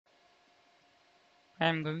I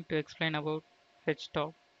am going to explain about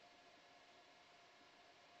Htop.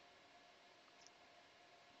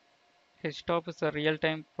 Htop is a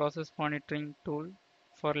real-time process monitoring tool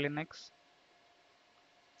for Linux.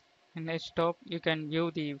 In Htop, you can view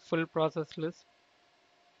the full process list.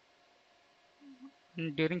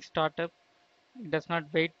 And during startup, it does not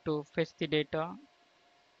wait to fetch the data.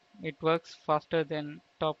 It works faster than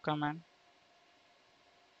top command.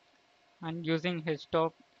 And using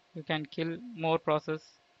Htop, you can kill more process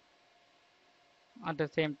at the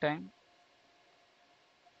same time.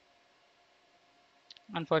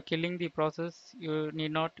 And for killing the process, you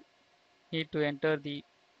need to enter the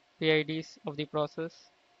PIDs of the process.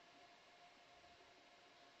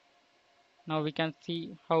 Now we can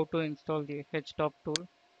see how to install the Htop tool.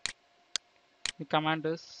 The command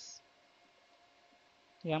is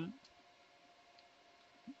yum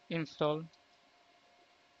install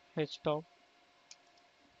htop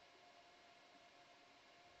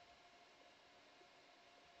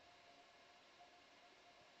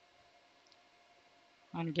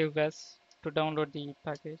and give s to download the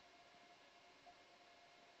package.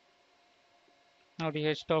 Now the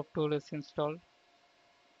htop tool is installed.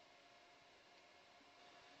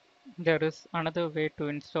 There is another way to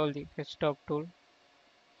install the htop tool.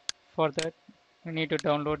 For that, we need to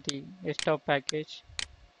download the htop package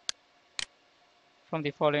from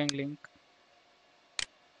the following link.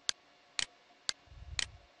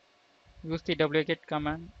 Use the wget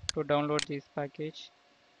command to download this package.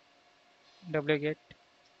 Wget.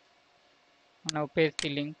 Now paste the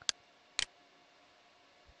link.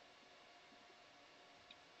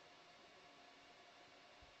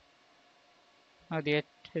 Now the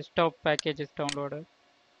htop package is downloaded.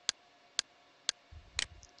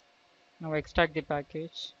 Now extract the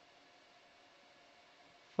package.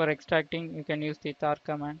 For extracting, you can use the tar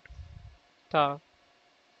command. Tar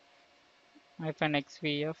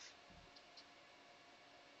 -xvf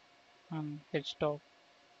and htop.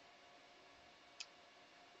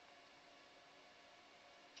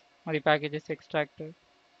 Now the package is extracted.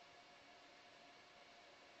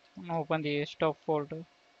 Now open the htop folder.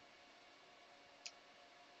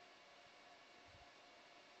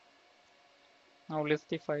 Now list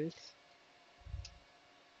the files.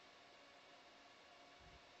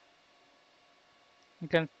 You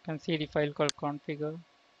can see the file called configure,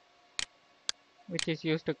 which is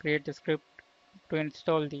used to create the script to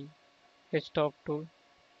install the htop tool.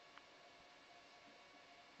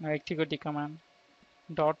 Now execute the command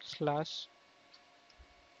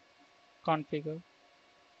 /configure.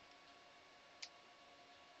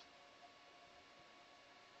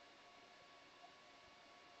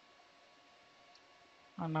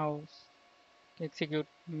 And now execute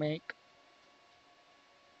make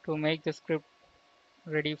to make the script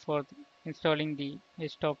ready for installing the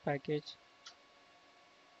htop package.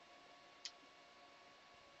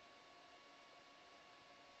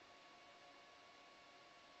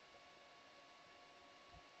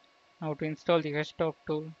 Now to install the htop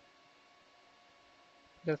tool,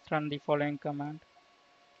 just run the following command: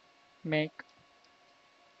 make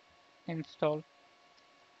install.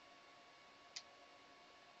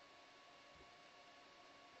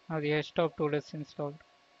 Now the htop tool is installed.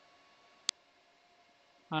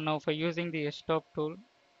 And now for using the htop tool,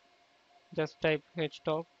 just type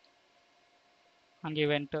htop and give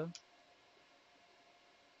enter.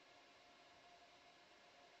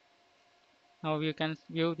 Now you can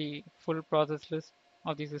view the full process list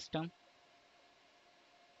of the system,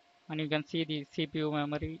 and you can see the CPU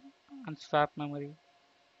memory and swap memory.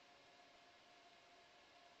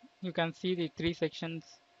 You can see the three sections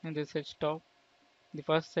in this htop. The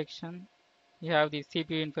first section, you have the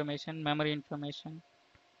CPU information, memory information,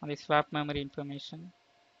 and the swap memory information.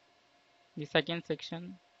 The second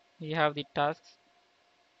section, you have the tasks,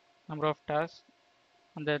 number of tasks,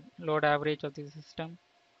 and the load average of the system,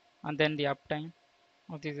 and then the uptime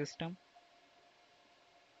of the system.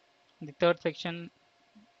 The third section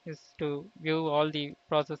is to view all the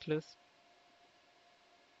process lists.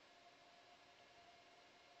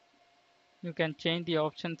 You can change the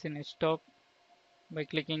options in Htop by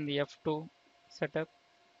clicking the F2 setup,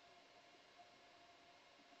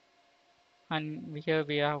 and here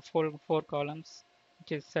we have four columns,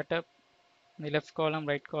 which is setup, the left column,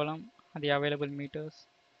 right column, and the available meters.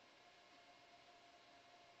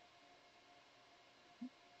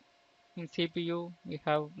 In CPU, we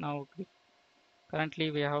have now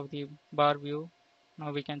currently we have the bar view.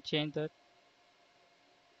 Now we can change that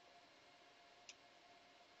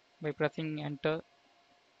by pressing enter.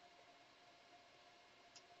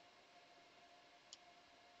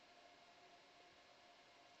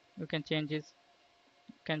 You can change this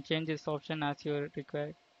can change this option as you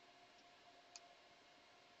require.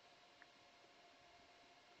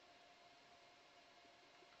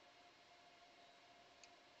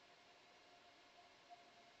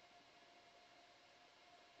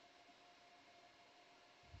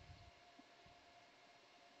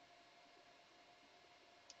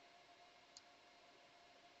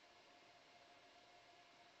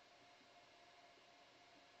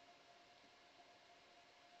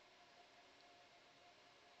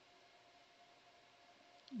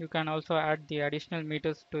 You can also add the additional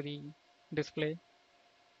meters to the display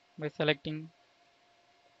by selecting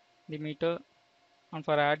the meter, and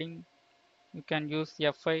for adding you can use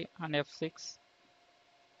F5 and F6.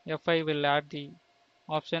 F5 will add the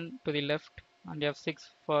option to the left and F6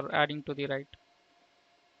 for adding to the right.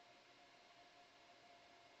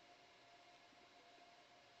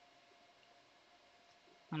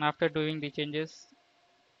 And after doing the changes,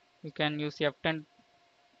 you can use F10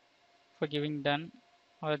 for giving done,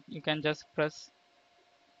 or you can just press,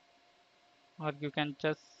 or you can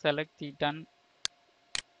just select the done.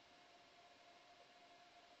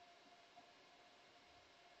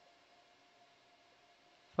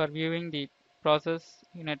 For viewing the process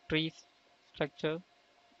in a tree structure,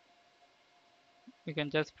 you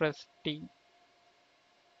can just press T.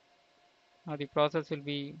 Now the process will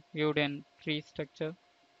be viewed in tree structure.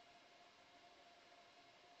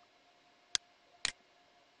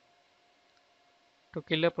 To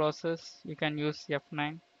kill a process, you can use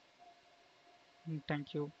F9.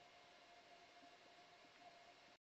 Thank you.